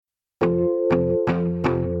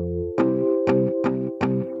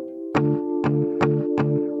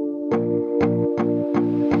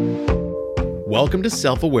Welcome to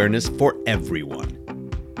Self-Awareness for Everyone.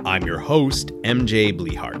 I'm your host, MJ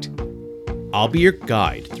Blehart. I'll be your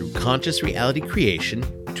guide through conscious reality creation,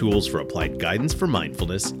 tools for applied guidance for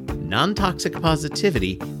mindfulness, non-toxic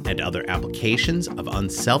positivity, and other applications of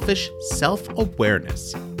unselfish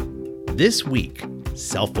self-awareness. This week,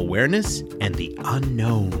 self-awareness and the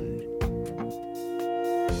unknown.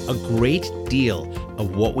 A great deal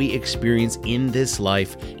of what we experience in this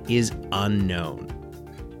life is unknown.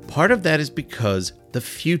 Part of that is because the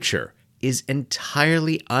future is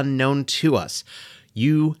entirely unknown to us.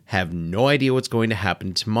 You have no idea what's going to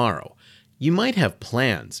happen tomorrow. You might have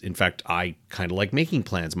plans. In fact, I kind of like making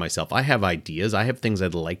plans myself. I have ideas. I have things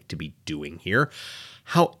I'd like to be doing here.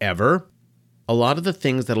 However, a lot of the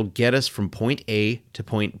things that'll get us from point A to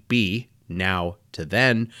point B, now to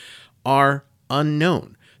then, are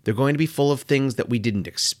unknown. They're going to be full of things that we didn't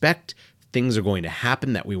expect. Things are going to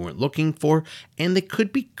happen that we weren't looking for, and they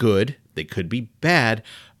could be good, they could be bad,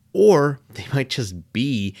 or they might just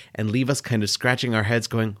be and leave us kind of scratching our heads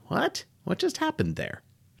going, what? What just happened there?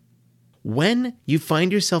 When you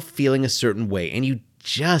find yourself feeling a certain way and you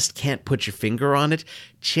just can't put your finger on it,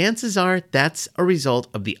 chances are that's a result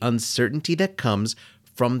of the uncertainty that comes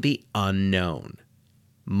from the unknown.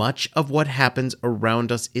 Much of what happens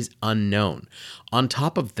around us is unknown. On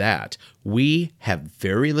top of that, we have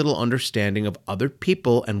very little understanding of other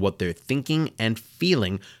people and what they're thinking and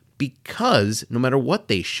feeling because no matter what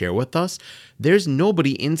they share with us, there's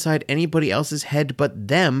nobody inside anybody else's head but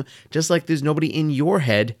them, just like there's nobody in your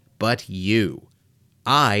head but you.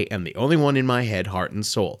 I am the only one in my head, heart and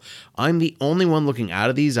soul. I'm the only one looking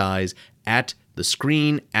out of these eyes at the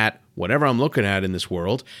screen, at whatever I'm looking at in this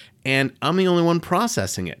world, and I'm the only one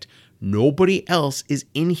processing it. Nobody else is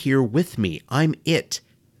in here with me. I'm it.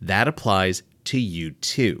 That applies to you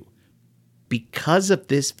too. Because of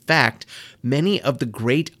this fact, many of the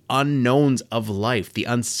great unknowns of life, the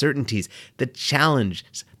uncertainties, the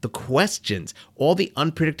challenges, the questions, all the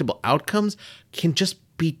unpredictable outcomes can just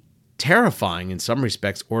be terrifying in some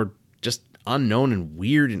respects or just unknown and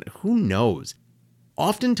weird and who knows.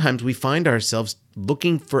 Oftentimes we find ourselves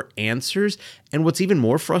looking for answers, and what's even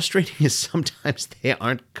more frustrating is sometimes they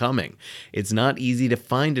aren't coming. It's not easy to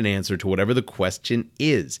find an answer to whatever the question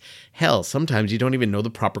is. Hell, sometimes you don't even know the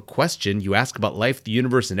proper question. You ask about life, the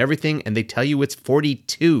universe, and everything, and they tell you it's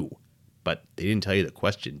 42. But they didn't tell you the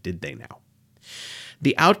question, did they now?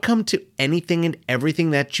 The outcome to anything and everything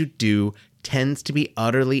that you do tends to be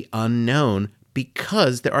utterly unknown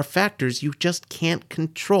because there are factors you just can't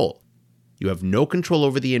control. You have no control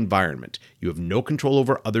over the environment. You have no control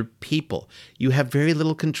over other people. You have very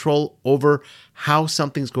little control over how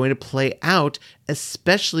something's going to play out,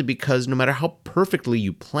 especially because no matter how perfectly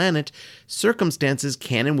you plan it, circumstances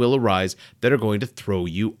can and will arise that are going to throw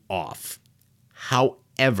you off.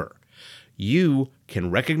 However, you can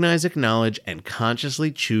recognize, acknowledge, and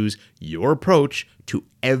consciously choose your approach to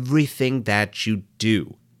everything that you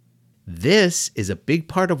do. This is a big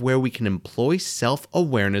part of where we can employ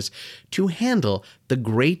self-awareness to handle the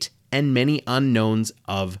great and many unknowns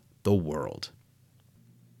of the world.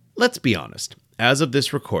 Let's be honest. As of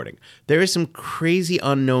this recording, there is some crazy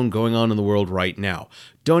unknown going on in the world right now.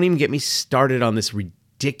 Don't even get me started on this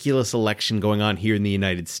ridiculous election going on here in the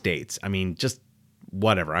United States. I mean, just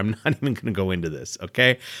whatever. I'm not even going to go into this,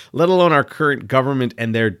 okay? Let alone our current government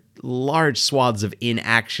and their large swaths of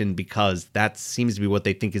inaction because that seems to be what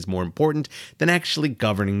they think is more important than actually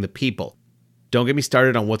governing the people. Don't get me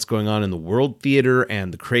started on what's going on in the world theater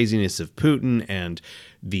and the craziness of Putin and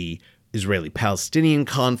the Israeli-Palestinian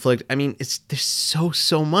conflict. I mean, there's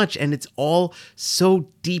so much, and it's all so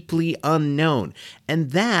deeply unknown.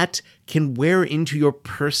 And that can wear into your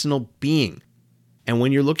personal being. And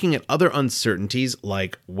when you're looking at other uncertainties,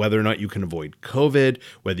 like whether or not you can avoid COVID,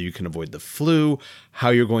 whether you can avoid the flu,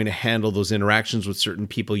 how you're going to handle those interactions with certain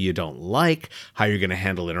people you don't like, how you're going to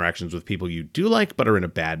handle interactions with people you do like but are in a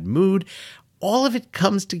bad mood, all of it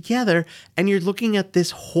comes together, and you're looking at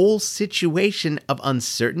this whole situation of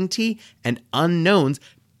uncertainty and unknowns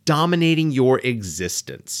dominating your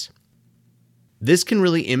existence. This can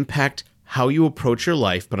really impact how you approach your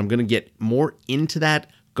life, but I'm going to get more into that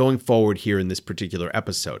going forward here in this particular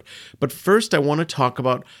episode. But first, I want to talk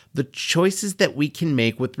about the choices that we can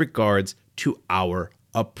make with regards to our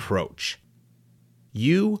approach.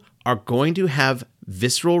 You are going to have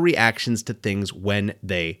visceral reactions to things when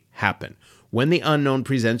they happen. When the unknown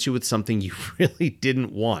presents you with something you really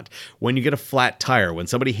didn't want, when you get a flat tire, when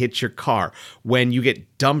somebody hits your car, when you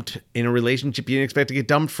get dumped in a relationship you didn't expect to get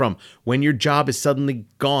dumped from, when your job is suddenly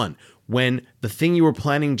gone, when the thing you were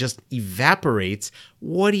planning just evaporates,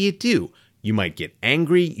 what do? You might get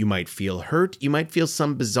angry, you might feel hurt, you might feel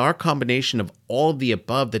some bizarre combination of all of the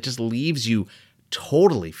above that just leaves you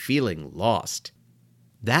totally feeling lost.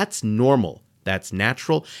 That's normal, that's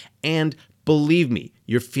natural, and believe me,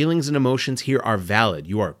 your feelings and emotions here are valid.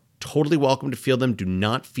 You are totally welcome to feel them. Do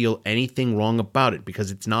not feel anything wrong about it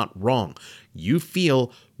because it's not wrong. You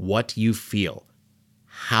feel what you feel.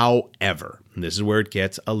 However, and this is where it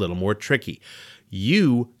gets a little more tricky,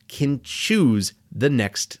 you can choose the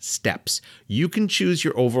next steps. You can choose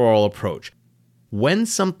your overall approach. When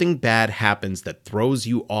something bad happens that throws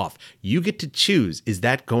you off, you get to choose, is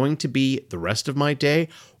that going to be the rest of my day,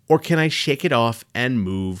 or can I shake it off and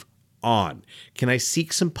move on? Can I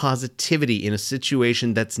seek some positivity in a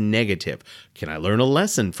situation that's negative? Can I learn a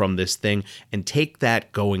lesson from this thing and take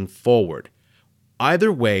that going forward?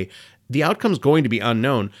 Either way, the outcome's going to be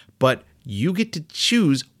unknown, but you get to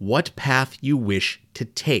choose what path you wish to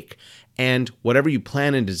take. And whatever you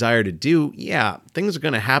plan and desire to do, yeah, things are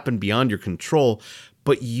going to happen beyond your control,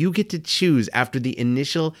 but you get to choose after the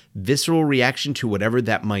initial visceral reaction to whatever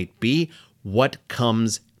that might be, what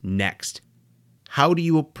comes next. How do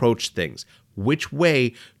you approach things? Which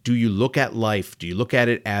way do you look at life? Do you look at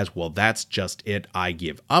it as, well, that's just it, I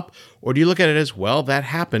give up? Or do you look at it as, well, that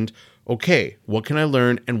happened. Okay, what can I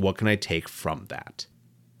learn and what can I take from that?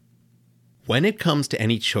 When it comes to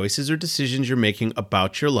any choices or decisions you're making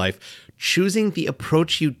about your life, choosing the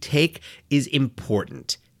approach you take is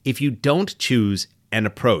important. If you don't choose an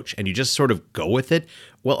approach and you just sort of go with it,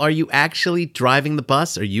 well, are you actually driving the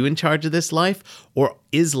bus? Are you in charge of this life? Or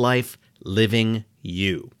is life living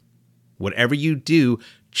you? Whatever you do,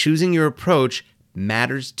 choosing your approach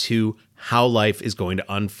matters to how life is going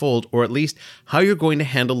to unfold, or at least how you're going to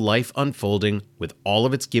handle life unfolding with all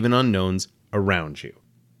of its given unknowns around you.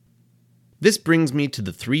 This brings me to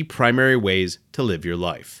the 3 primary ways to live your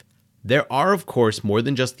life. There are, of course, more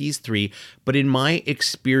than just these 3, but in my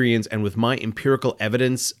experience and with my empirical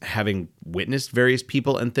evidence, having witnessed various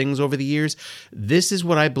people and things over the years, this is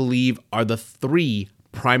what I believe are the 3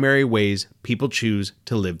 primary ways people choose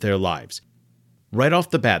to live their lives. Right off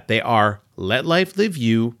the bat, they are let life live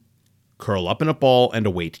you, curl up in a ball and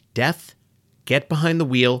await death, get behind the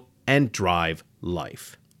wheel, and drive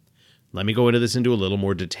life. Let me go into this into a little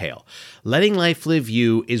more detail. Letting life live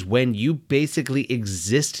you is when you basically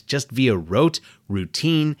exist just via rote,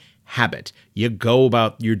 routine, habit. You go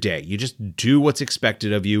about your day. You just do what's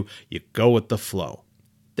expected of you. You go with the flow.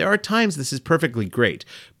 There are times this is perfectly great,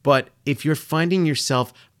 but if you're finding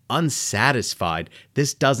yourself unsatisfied,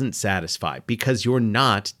 this doesn't satisfy because you're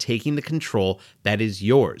not taking the control that is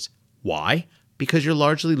yours. Why? Because you're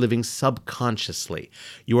largely living subconsciously.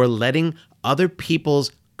 You are letting other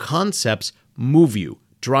people's concepts move you,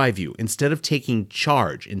 drive you. Instead of taking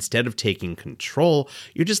charge, instead of taking control,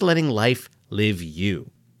 you're just letting life live you.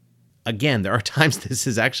 Again, there are times this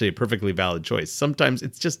is actually a perfectly valid choice. Sometimes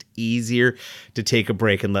it's just easier to take a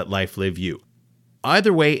break and let life live you.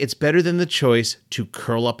 Either way, it's better than the choice to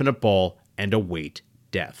curl up in a ball and await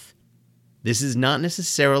death. This is not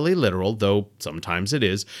necessarily literal, though sometimes it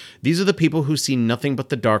is. These are the people who see nothing but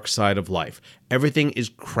the dark side of life. Everything is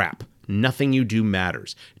crap. Nothing you do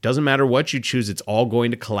matters. It doesn't matter what you choose, it's all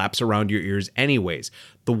going to collapse around your ears anyways.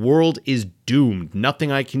 The world is doomed.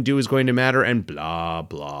 Nothing I can do is going to matter, and blah,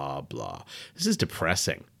 blah, blah. This is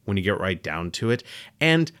depressing when you get right down to it.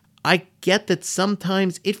 And I get that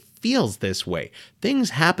sometimes it feels this way. Things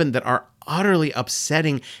happen that are utterly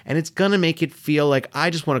upsetting, and it's going to make it feel like I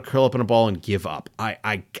just want to curl up in a ball and give up.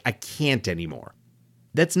 I can't anymore.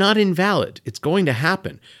 That's not invalid. It's going to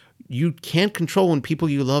happen. You can't control when people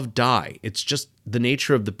you love die. It's just the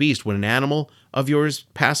nature of the beast. When an animal of yours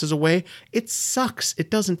passes away, it sucks. It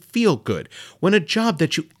doesn't feel good. When a job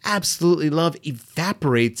that you absolutely love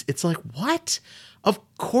evaporates, it's like, what? Of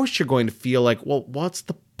course you're going to feel like, well, what's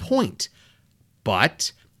the point?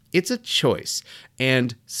 But it's a choice,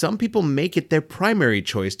 and some people make it their primary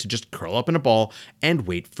choice to just curl up in a ball and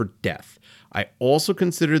wait for death. I also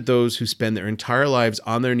consider those who spend their entire lives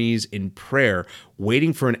on their knees in prayer,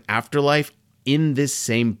 waiting for an afterlife in this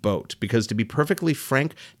same boat. Because to be perfectly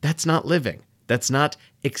frank, that's not living. That's not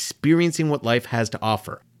experiencing what life has to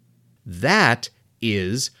offer. That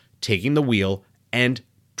is taking the wheel and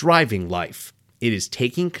driving life. It is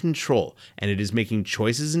taking control, and it is making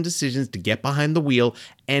choices and decisions to get behind the wheel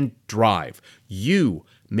and drive. You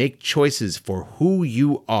make choices for who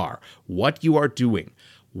you are, what you are doing,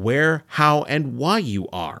 where, how, and why you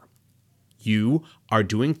are. You are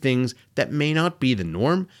doing things that may not be the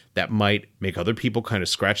norm, that might make other people kind of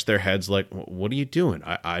scratch their heads like, what are you doing?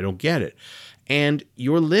 I don't get it. And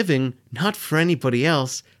you're living not for anybody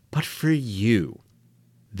else, but for you.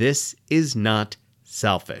 This is not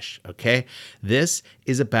selfish, okay? This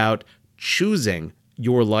is about choosing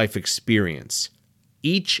your life experience.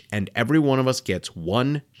 Each and every one of us gets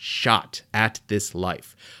one shot at this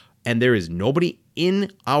life, and there is nobody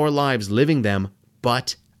in our lives living them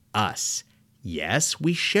but us. Yes,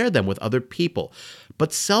 we share them with other people,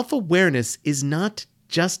 but self-awareness is not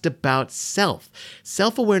just about self.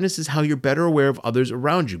 Self-awareness is how you're better aware of others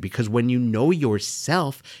around you, because when you know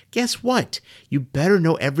yourself, guess what? You better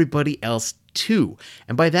know everybody else too.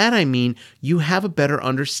 And by that I mean you have a better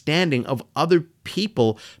understanding of other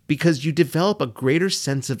people because you develop a greater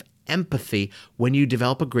sense of empathy when you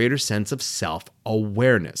develop a greater sense of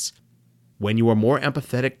self-awareness. When you are more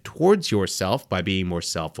empathetic towards yourself by being more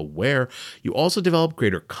self-aware, you also develop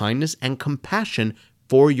greater kindness and compassion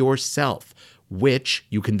for yourself, which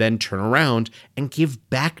you can then turn around and give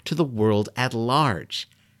back to the world at large.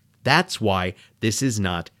 That's why this is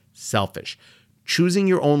not selfish. Choosing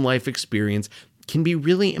your own life experience can be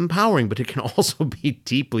really empowering, but it can also be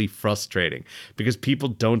deeply frustrating because people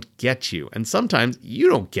don't get you. And sometimes you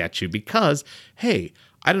don't get you because, hey,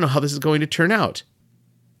 I don't know how this is going to turn out.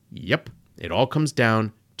 Yep, it all comes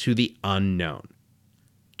down to the unknown.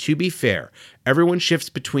 To be fair, everyone shifts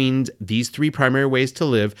between these three primary ways to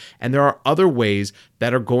live, and there are other ways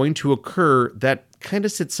that are going to occur that kind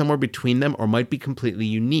of sit somewhere between them or might be completely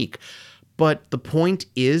unique. But the point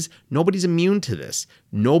is, nobody's immune to this.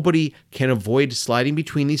 Nobody can avoid sliding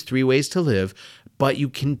between these three ways to live, but you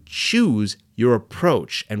can choose your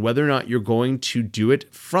approach and whether or not you're going to do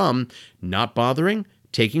it from not bothering,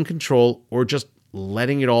 taking control, or just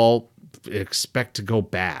letting it all expect to go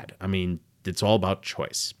bad. I mean, it's all about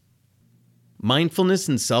choice. Mindfulness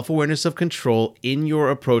and self-awareness of control in your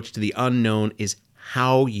approach to the unknown is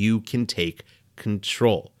how you can take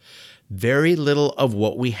control. Very little of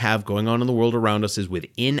what we have going on in the world around us is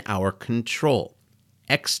within our control.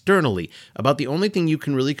 Externally, about the only thing you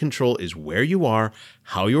can really control is where you are,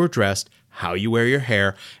 how you're dressed, how you wear your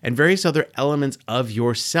hair, and various other elements of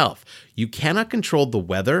yourself. You cannot control the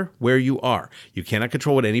weather where you are. You cannot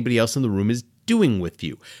control what anybody else in the room is doing with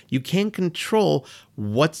you. You can't control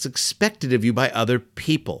what's expected of you by other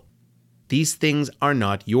people. These things are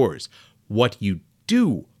not yours. What you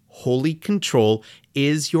do wholly control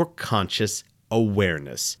is your conscious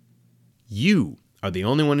awareness. You are the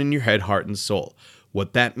only one in your head, heart, and soul.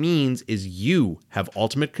 What that means is you have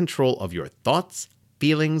ultimate control of your thoughts,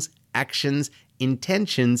 feelings, actions,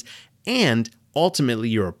 intentions, and ultimately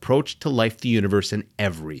your approach to life, the universe, and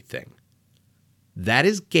everything. That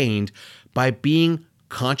is gained by being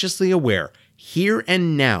consciously aware here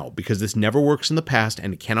and now, because this never works in the past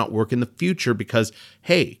and it cannot work in the future because,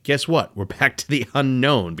 hey, guess what? We're back to the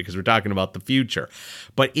unknown because we're talking about the future.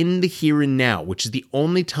 But in the here and now, which is the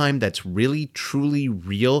only time that's really, truly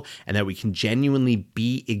real and that we can genuinely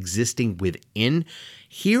be existing within,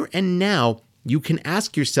 here and now, you can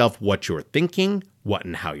ask yourself what you're thinking, what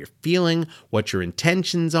and how you're feeling, what your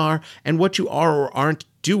intentions are, and what you are or aren't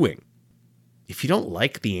doing. If you don't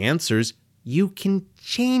like the answers, you can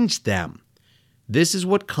change them. This is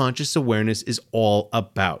what conscious awareness is all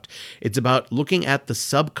about. It's about looking at the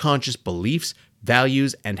subconscious beliefs,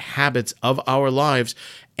 values, and habits of our lives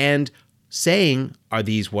and saying, are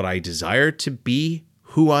these what I desire to be,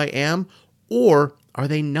 who I am, or are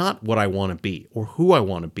they not what I want to be or who I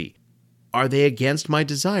want to be? Are they against my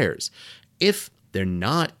desires? If they're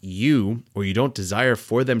not you or you don't desire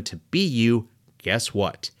for them to be you, guess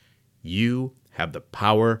what? You have the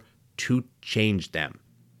power to change them.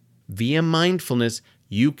 Via mindfulness,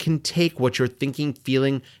 you can take what you're thinking,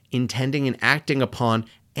 feeling, intending, and acting upon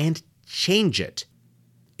and change it.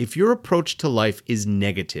 If your approach to life is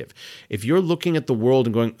negative, if you're looking at the world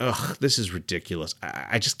and going, ugh, this is ridiculous,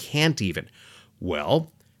 I just can't even,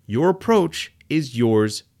 well, your approach is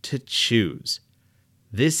yours to choose.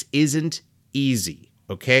 This isn't easy,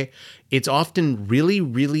 okay? It's often really,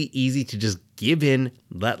 really easy to just give in,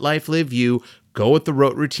 let life live you, go with the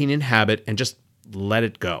rote routine and habit, and just let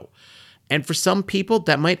it go. And for some people,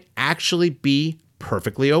 that might actually be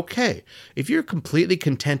perfectly okay. If you're completely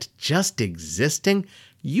content just existing,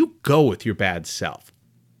 you go with your bad self.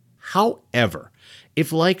 However,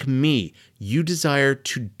 if like me, you desire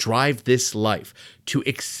to drive this life, to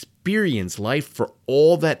experience life for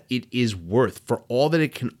all that it is worth, for all that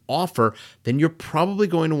it can offer, then you're probably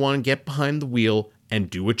going to want to get behind the wheel and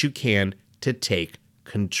do what you can to take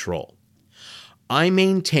control. I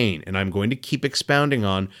maintain, and I'm going to keep expounding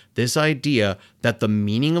on, this idea that the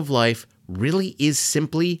meaning of life really is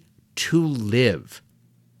simply to live.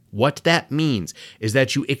 What that means is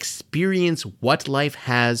that you experience what life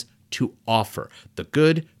has to offer, the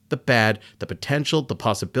good, the bad, the potential, the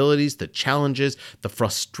possibilities, the challenges, the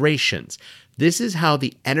frustrations. This is how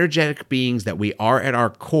the energetic beings that we are at our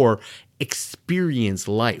core experience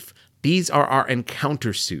life. These are our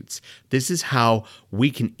encounter suits. This is how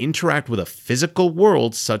we can interact with a physical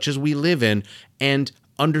world such as we live in and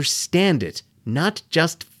understand it, not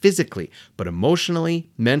just physically, but emotionally,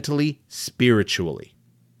 mentally, spiritually.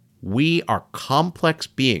 We are complex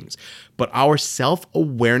beings, but our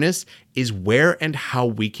self-awareness is where and how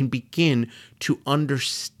we can begin to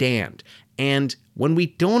understand. And when we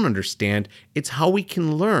don't understand, it's how we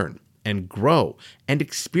can learn and grow and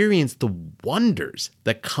experience the wonders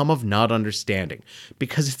that come of not understanding,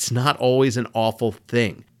 because it's not always an awful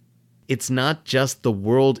thing. It's not just the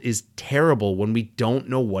world is terrible when we don't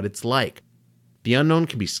know what it's like. The unknown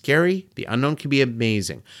can be scary, the unknown can be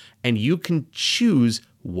amazing, and you can choose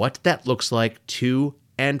what that looks like to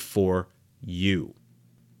and for you.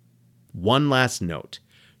 One last note,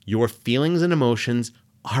 your feelings and emotions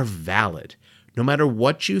are valid. No matter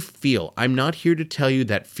what you feel, I'm not here to tell you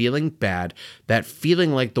that feeling bad, that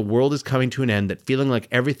feeling like the world is coming to an end, that feeling like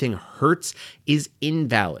everything hurts is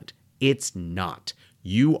invalid. It's not.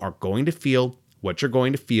 You are going to feel what you're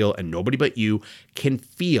going to feel, and nobody but you can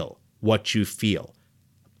feel what you feel.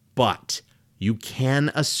 But you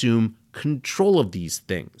can assume control of these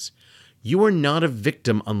things. You are not a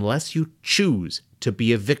victim unless you choose to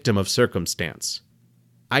be a victim of circumstance.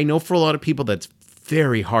 I know for a lot of people that's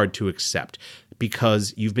very hard to accept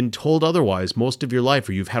because you've been told otherwise most of your life,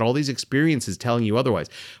 or you've had all these experiences telling you otherwise.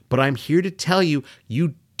 But I'm here to tell you,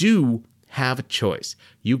 you do have a choice.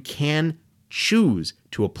 You can choose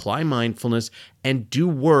to apply mindfulness and do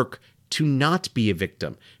work to not be a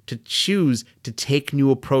victim, to choose to take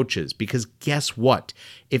new approaches. Because guess what?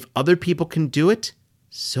 If other people can do it,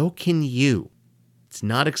 so can you. It's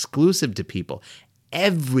not exclusive to people.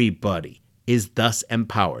 Everybody is thus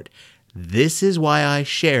empowered. This is why I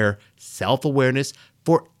share self-awareness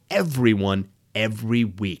for everyone every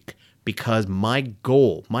week. Because my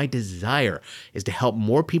goal, my desire is to help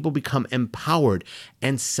more people become empowered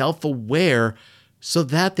and self-aware so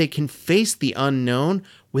that they can face the unknown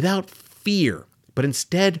without fear, but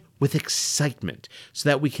instead with excitement, so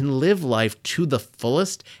that we can live life to the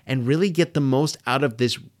fullest and really get the most out of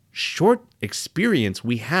this short experience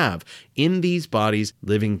we have in these bodies,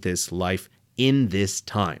 living this life in this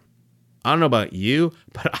time. I don't know about you,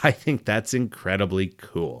 but I think that's incredibly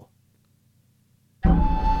cool.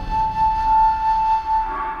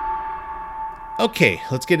 Okay,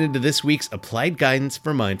 let's get into this week's Applied Guidance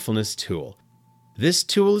for Mindfulness Tool. This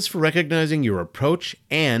tool is for recognizing your approach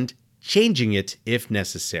and changing it if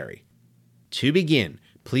necessary. To begin,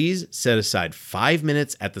 please set aside 5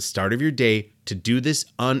 minutes at the start of your day to do this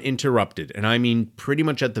uninterrupted, and I mean pretty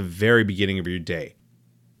much at the very beginning of your day.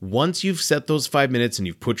 Once you've set those 5 minutes and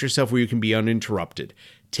you've put yourself where you can be uninterrupted,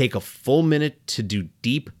 take a full minute to do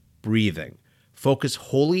deep breathing. Focus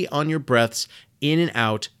wholly on your breaths in and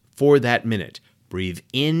out for that minute. Breathe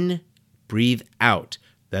in, breathe out.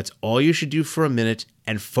 That's all you should do for a minute,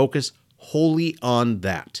 and focus wholly on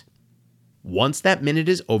that. Once that minute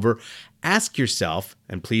is over, ask yourself,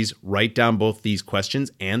 and please write down both these questions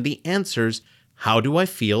and the answers, how do I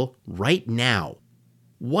feel right now?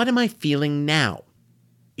 What am I feeling now?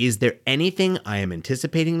 Is there anything I am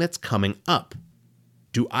anticipating that's coming up?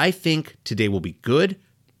 Do I think today will be good,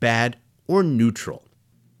 bad, or neutral?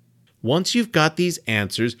 Once you've got these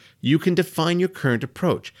answers, you can define your current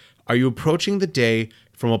approach. Are you approaching the day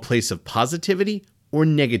from a place of positivity or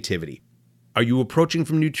negativity? Are you approaching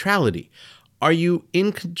from neutrality? Are you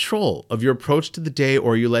in control of your approach to the day,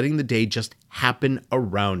 or are you letting the day just happen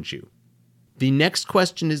around you? The next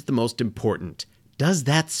question is the most important. Does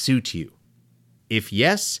that suit you? If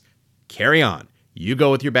yes, carry on. You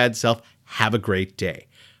go with your bad self. Have a great day.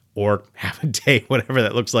 Or have a day, whatever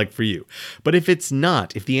that looks like for you. But if it's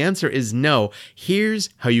not, if the answer is no, here's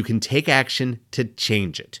how you can take action to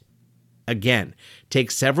change it. Again,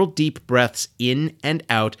 take several deep breaths in and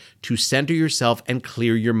out to center yourself and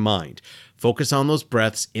clear your mind. Focus on those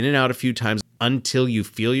breaths in and out a few times until you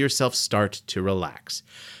feel yourself start to relax.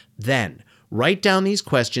 Then, write down these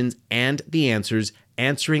questions and the answers,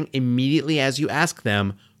 answering immediately as you ask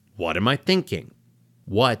them. What am I thinking?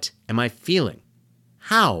 What am I feeling?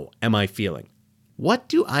 How am I feeling? What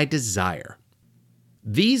do I desire?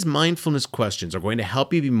 These mindfulness questions are going to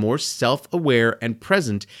help you be more self-aware and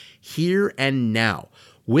present here and now.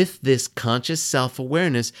 With this conscious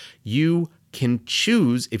self-awareness, you can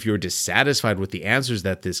choose, if you're dissatisfied with the answers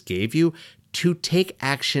that this gave you, to take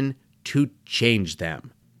action to change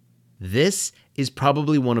them. This is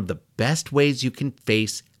probably one of the best ways you can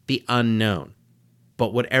face the unknown.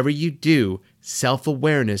 But whatever you do,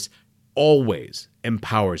 self-awareness always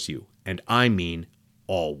empowers you, and I mean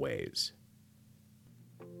always.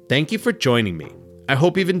 Thank you for joining me. I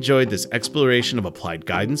hope you've enjoyed this exploration of applied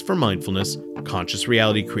guidance for mindfulness, conscious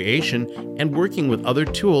reality creation, and working with other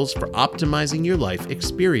tools for optimizing your life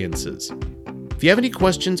experiences. If you have any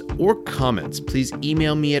questions or comments, please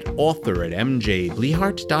email me at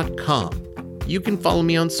author@mjblehart.com. You can follow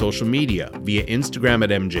me on social media via Instagram at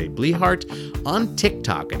mjblehart, on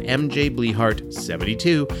TikTok at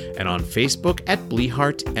mjblehart72, and on Facebook at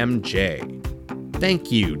blehartmj.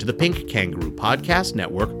 Thank you to the Pink Kangaroo Podcast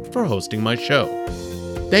Network for hosting my show.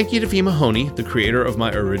 Thank you to Fee Mahoney, the creator of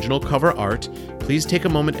my original cover art. Please take a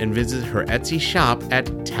moment and visit her Etsy shop at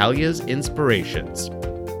Talia's Inspirations.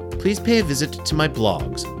 Please pay a visit to my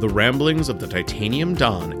blogs, The Ramblings of the Titanium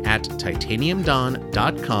Dawn at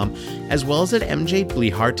titaniumdawn.com, as well as at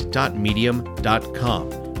mjblehart.medium.com.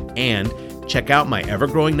 And check out my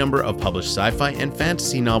ever-growing number of published sci-fi and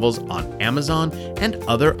fantasy novels on Amazon and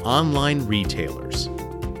other online retailers.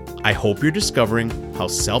 I hope you're discovering how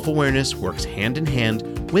self-awareness works hand in hand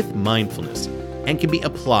with mindfulness and can be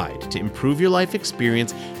applied to improve your life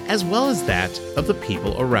experience as well as that of the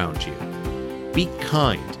people around you. Be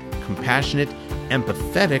kind, compassionate,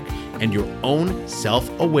 empathetic, and your own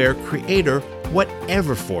self-aware creator,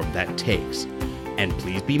 whatever form that takes. And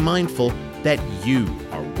please be mindful that you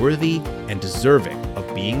are worthy and deserving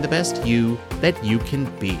of being the best you that you can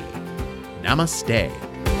be. Namaste.